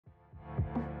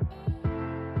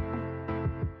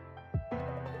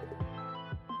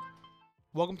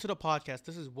Welcome to the podcast.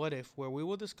 This is What If, where we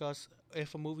will discuss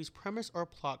if a movie's premise or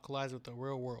plot collides with the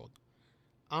real world.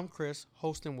 I'm Chris,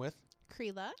 hosting with,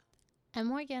 Creela. And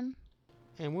Morgan.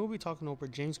 and we'll be talking over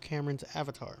James Cameron's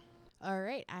Avatar. All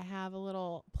right, I have a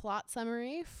little plot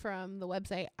summary from the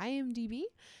website IMDb.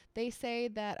 They say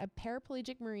that a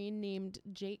paraplegic Marine named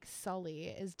Jake Sully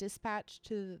is dispatched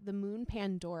to the moon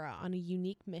Pandora on a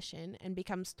unique mission and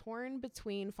becomes torn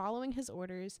between following his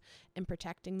orders and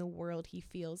protecting the world he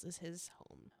feels is his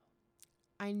home.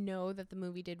 I know that the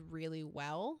movie did really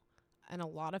well, and a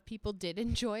lot of people did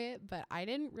enjoy it, but I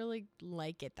didn't really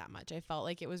like it that much. I felt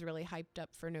like it was really hyped up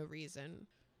for no reason.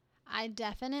 I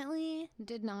definitely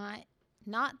did not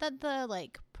that the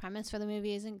premise for the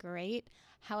movie isn't great.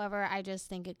 However, I just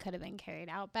think it could have been carried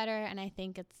out better, and I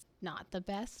think it's not the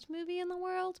best movie in the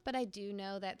world, but I do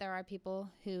know that there are people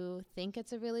who think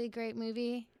it's a really great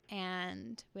movie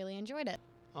and really enjoyed it.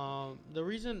 The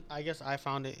reason I guess I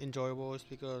found it enjoyable is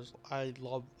because I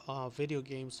love video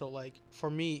games. So for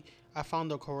me, I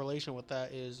found the correlation with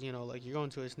that is, you're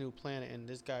going to this new planet and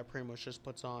this guy pretty much just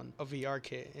puts on a VR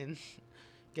kit and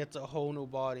gets a whole new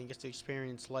body and gets to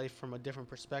experience life from a different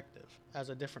perspective as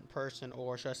a different person,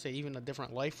 or should I say even a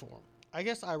different life form. I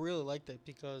guess I really liked it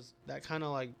because that kind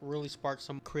of really sparked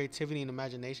some creativity and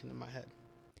imagination in my head.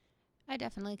 I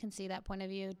definitely can see that point of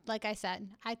view. Like I said,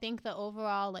 I think the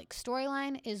overall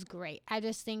storyline is great. I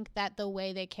just think that the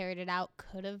way they carried it out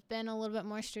could have been a little bit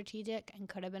more strategic and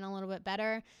could have been a little bit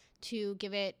better to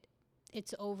give it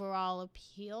its overall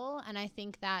appeal. And I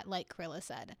think that, like Krilla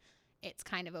said, it's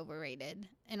kind of overrated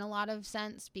in a lot of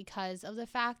sense because of the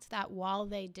fact that while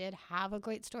they did have a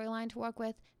great storyline to work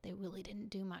with, they really didn't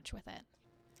do much with it.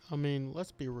 I mean,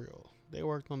 let's be real. They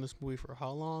worked on this movie for how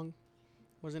long?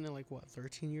 Wasn't it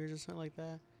 13 years or something like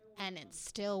that? And it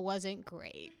still wasn't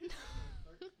great.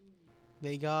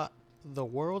 They got the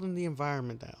world and the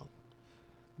environment down.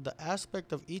 The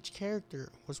aspect of each character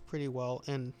was pretty well,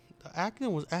 and the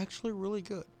acting was actually really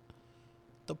good.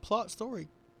 The plot story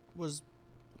was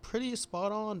pretty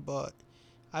spot on, but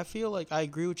I feel like I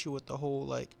agree with you with the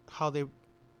whole how they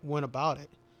went about it,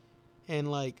 and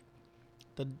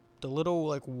the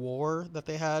little war that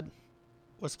they had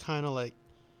was kind of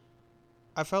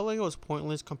I felt like it was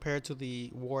pointless compared to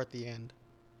the war at the end.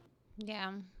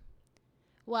 Yeah.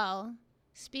 Well,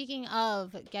 speaking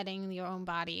of getting your own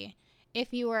body,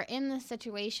 if you were in this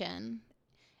situation,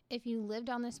 if you lived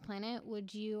on this planet,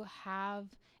 would you have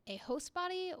a host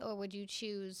body or would you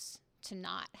choose to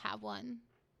not have one?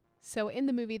 So in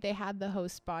the movie, they had the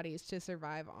host bodies to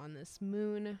survive on this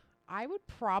moon. I would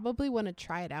probably want to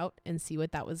try it out and see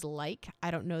what that was like. I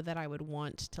don't know that I would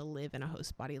want to live in a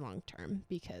host body long term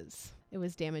because it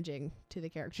was damaging to the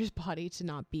character's body to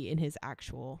not be in his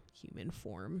actual human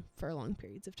form for long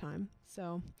periods of time.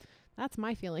 So that's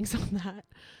my feelings on that.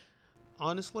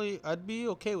 Honestly, I'd be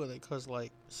okay with it because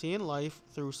seeing life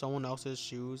through someone else's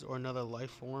shoes or another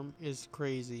life form is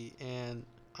crazy, and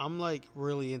I'm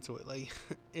really into it.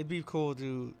 It'd be cool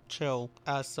to chill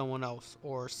as someone else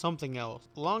or something else.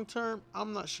 Long term,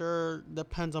 I'm not sure.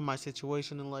 Depends on my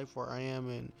situation in life, where I am,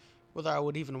 and whether I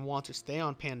would even want to stay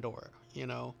on Pandora.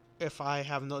 If I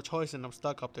have no choice and I'm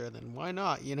stuck up there, then why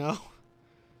not?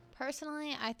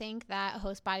 Personally, I think that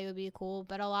host body would be cool,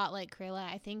 but a lot like Krilla,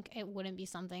 I think it wouldn't be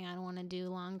something I'd want to do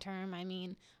long term. I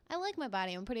mean, I like my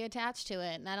body. I'm pretty attached to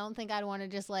it, and I don't think I'd want to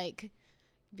just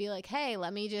be hey,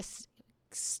 let me just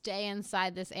stay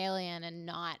inside this alien and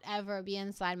not ever be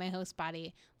inside my host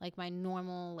body, my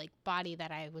normal body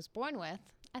that I was born with.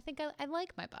 I think I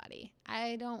like my body.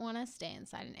 I don't want to stay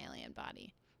inside an alien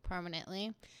body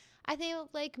permanently. I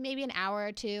think maybe an hour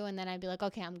or two, and then I'd be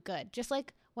okay, I'm good. Just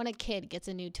when a kid gets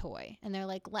a new toy and they're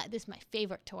this is my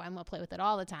favorite toy, I'm gonna play with it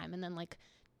all the time, and then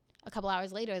a couple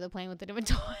hours later they're playing with a different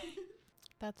toy.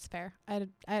 That's fair. I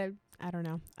don't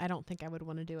know. I don't think I would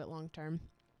want to do it long term.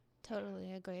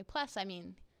 Totally agree. Plus, I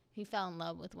mean, he fell in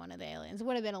love with one of the aliens. It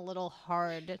would have been a little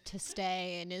hard to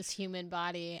stay in his human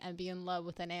body and be in love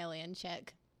with an alien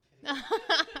chick.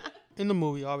 In the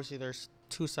movie, obviously, there's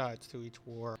two sides to each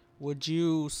war. Would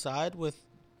you side with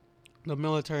the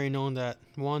military, knowing that,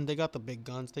 one, they got the big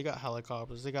guns, they got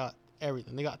helicopters, they got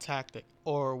everything, they got tactic?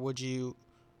 Or would you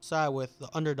side with the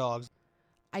underdogs?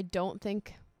 I don't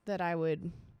think that I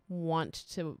would want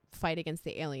to fight against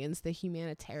the aliens. The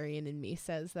humanitarian in me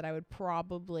says that I would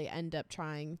probably end up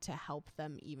trying to help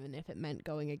them, even if it meant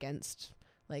going against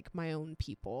my own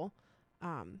people,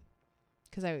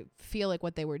 because I feel like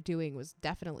what they were doing was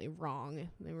definitely wrong.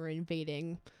 They were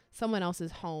invading someone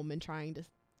else's home and trying to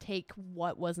take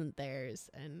what wasn't theirs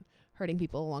and hurting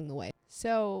people along the way.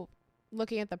 So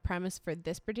looking at the premise for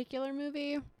this particular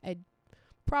movie, I'd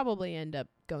probably end up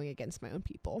going against my own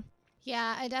people.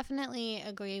 Yeah, I definitely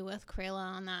agree with Krayla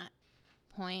on that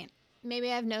point.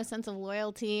 Maybe I have no sense of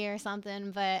loyalty or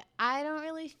something, but I don't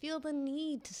really feel the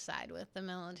need to side with the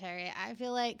military. I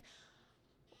feel like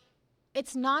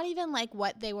it's not even like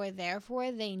what they were there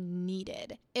for, they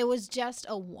needed. It was just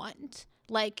a want.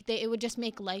 Like it would just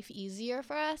make life easier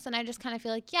for us. And I just kind of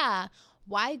feel like, yeah,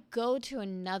 why go to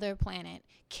another planet,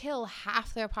 kill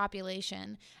half their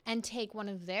population, and take one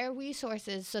of their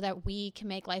resources so that we can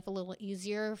make life a little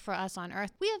easier for us on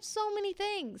Earth? We have so many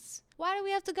things. Why do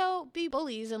we have to go be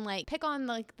bullies and like pick on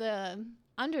like the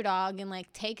underdog and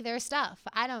like take their stuff?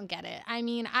 I don't get it. I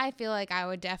mean, I feel like I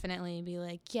would definitely be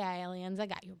like, yeah, aliens, I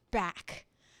got your back,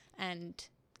 and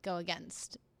go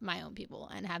against my own people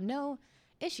and have no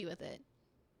issue with it.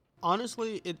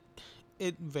 Honestly,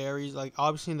 it varies. Like,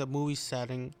 obviously in the movie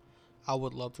setting, I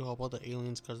would love to help out the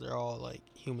aliens because they're all like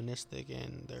humanistic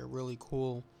and they're really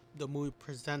cool. The movie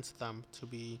presents them to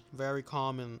be very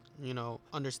calm and, you know,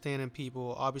 understanding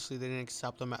people. Obviously they didn't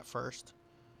accept them at first,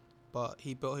 but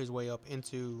he built his way up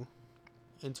into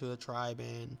the tribe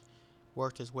and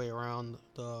worked his way around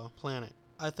the planet.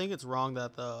 I think it's wrong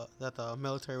that the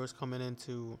military was coming in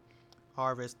to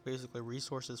harvest basically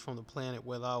resources from the planet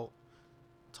without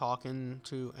talking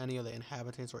to any of the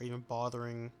inhabitants or even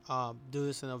bothering. Do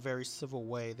this in a very civil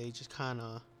way. They just kind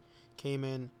of came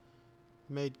in,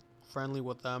 made friendly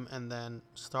with them, and then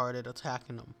started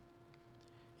attacking them.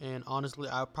 And honestly,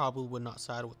 I probably would not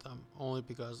side with them, only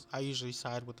because I usually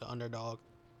side with the underdog.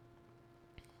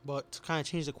 But to kind of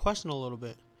change the question a little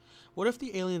bit, what if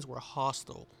the aliens were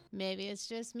hostile? Maybe it's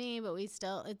just me, but it's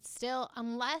still,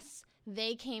 unless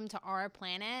they came to our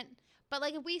planet, but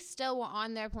like if we still were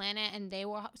on their planet and they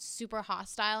were super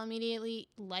hostile immediately,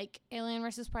 like Alien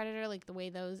versus Predator, like the way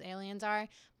those aliens are,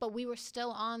 but we were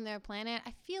still on their planet,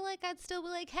 I feel like I'd still be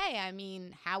like, hey, I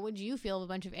mean, how would you feel if a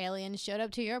bunch of aliens showed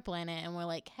up to your planet and were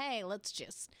like, hey, let's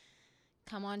just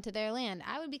come onto their land?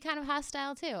 I would be kind of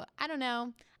hostile too. I don't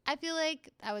know. I feel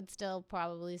like I would still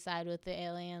probably side with the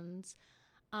aliens,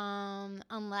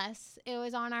 unless it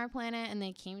was on our planet and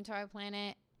they came to our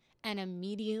planet and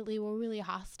immediately were really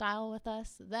hostile with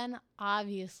us. Then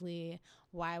obviously,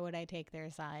 why would I take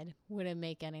their side? Wouldn't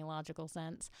make any logical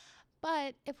sense.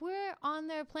 But if we're on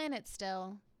their planet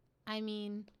still, I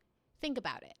mean, think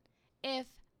about it. If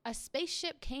a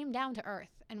spaceship came down to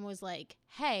Earth and was like,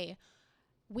 hey,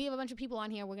 we have a bunch of people on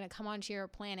here, we're going to come onto your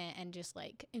planet and just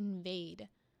like invade,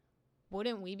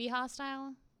 wouldn't we be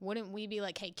hostile? Wouldn't we be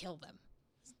like, hey, kill them?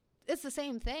 It's the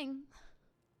same thing.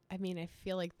 I mean, I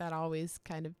feel like that always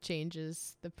kind of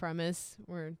changes the premise.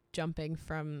 We're jumping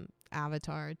from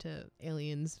Avatar to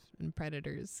aliens and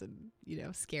predators and, you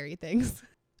know, scary things.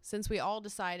 Since we all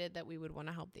decided that we would want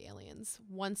to help the aliens,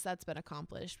 once that's been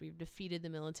accomplished, we've defeated the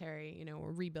military, you know,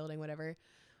 we're rebuilding, whatever.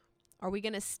 Are we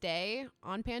going to stay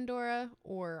on Pandora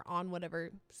or on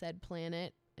whatever said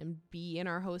planet and be in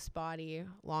our host body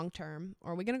long term?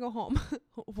 Or are we going to go home?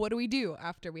 What do we do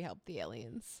after we help the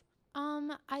aliens?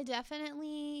 I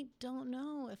definitely don't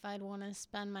know if I'd want to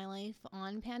spend my life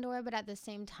on Pandora, but at the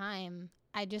same time,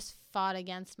 I just fought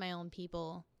against my own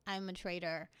people. I'm a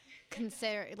traitor.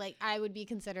 I would be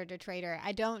considered a traitor.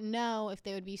 I don't know if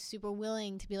they would be super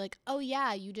willing to be like, oh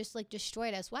yeah, you just like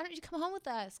destroyed us. Why don't you come home with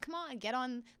us? Come on, get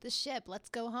on the ship. Let's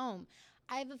go home.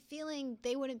 I have a feeling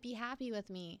they wouldn't be happy with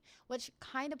me, which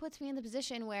kind of puts me in the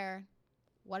position where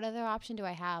what other option do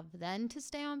I have then to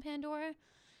stay on Pandora?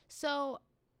 So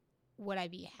would I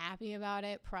be happy about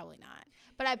it? Probably not.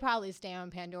 But I'd probably stay on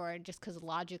Pandora just because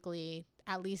logically,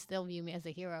 at least they'll view me as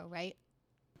a hero, right?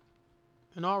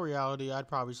 In all reality, I'd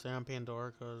probably stay on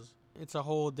Pandora because it's a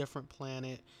whole different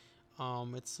planet.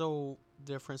 It's so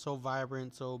different, so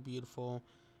vibrant, so beautiful,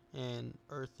 and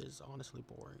Earth is honestly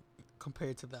boring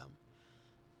compared to them.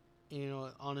 You know,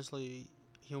 honestly,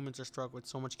 humans are struck with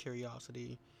so much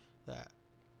curiosity that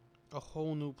a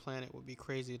whole new planet would be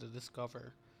crazy to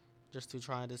discover, just to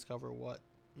try and discover what,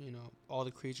 you know, all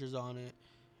the creatures on it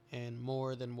and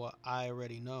more than what I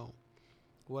already know.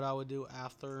 What I would do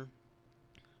after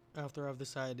I've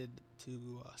decided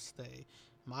to stay,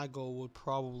 my goal would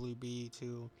probably be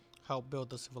to help build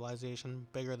the civilization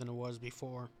bigger than it was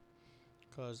before.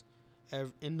 Because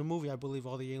in the movie, I believe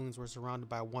all the aliens were surrounded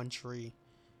by one tree.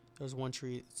 There was one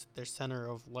tree, their center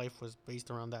of life was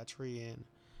based around that tree, and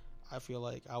I feel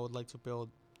like I would like to build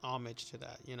homage to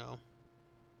that, you know?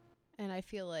 And I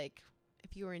feel like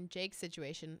if you were in Jake's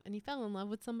situation and you fell in love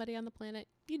with somebody on the planet,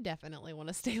 you definitely want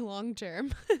to stay long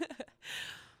term.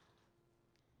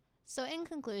 So in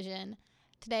conclusion,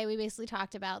 today we basically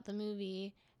talked about the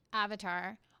movie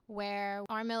Avatar, where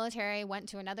our military went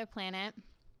to another planet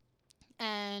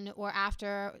and were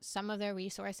after some of their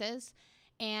resources.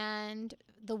 and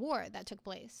the war that took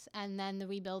place, and then the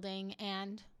rebuilding,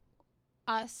 and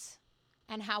us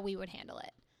and how we would handle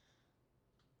it.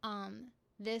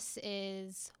 This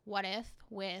is What If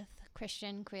with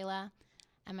Christian, Krila,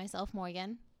 and myself,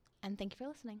 Morgan, and thank you for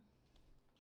listening.